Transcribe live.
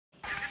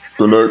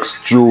The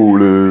next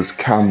duel is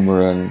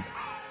Cameron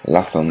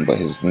Latham, but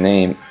his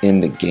name in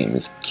the game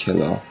is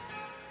Killer.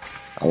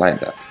 I like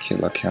that.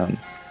 Killercam.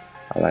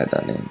 I like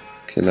that name.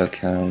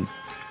 Killercam.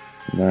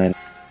 9.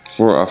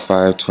 4 out of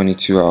 5,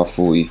 22 out of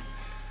 40.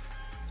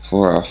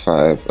 4 out of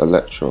 5,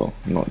 Electro,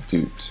 not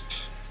duped.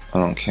 I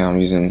don't care, I'm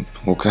using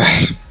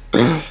Hawkeye.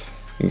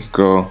 Let's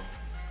go.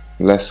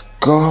 Let's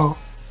go.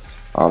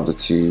 Out of the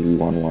two, we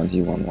won one,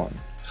 he won one.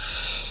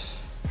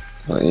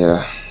 But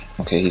yeah,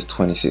 okay, he's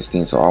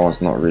 2016, so I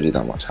was not really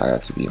that much higher,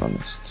 to be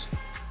honest.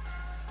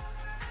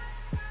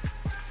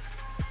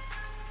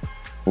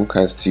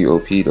 Hawkeye's too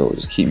OP though,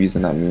 just keep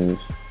using that move.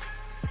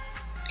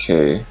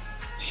 Okay.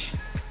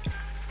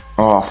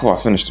 Oh, I thought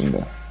I finished him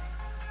there.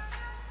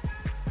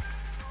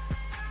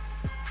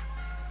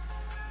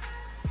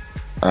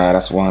 Alright,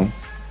 that's one.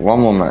 One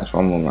more match.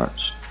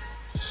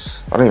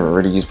 I don't even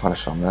really use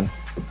Punisher, man.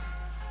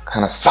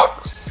 Kinda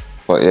sucks.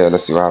 But yeah,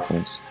 let's see what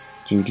happens.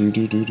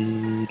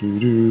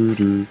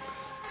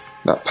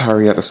 That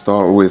parry at the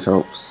start always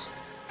helps.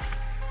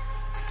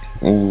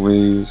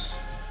 Always.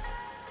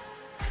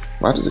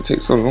 Why did it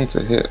take so long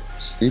to hit?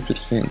 Stupid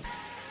thing.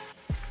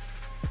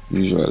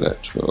 Use your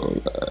Electro.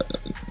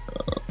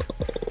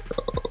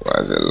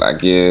 Why is it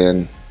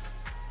lagging?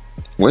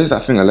 What is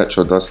that thing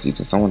Electro does to you?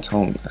 Can someone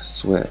tell me? I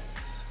swear.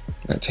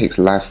 It takes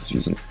life if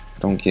you can. I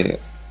don't get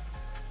it.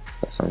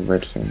 That's a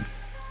red thing.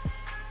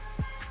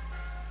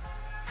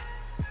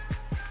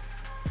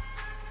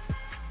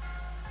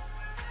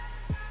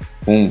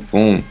 Boom,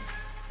 boom,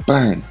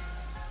 bang.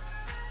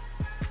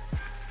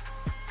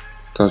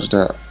 Dodge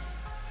that.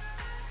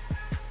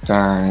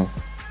 Dang.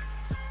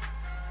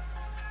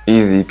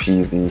 Easy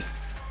peasy.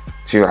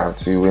 2 out of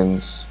 2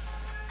 wins.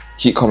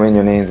 Keep commenting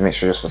your names, make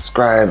sure you're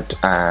subscribed,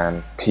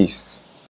 and peace.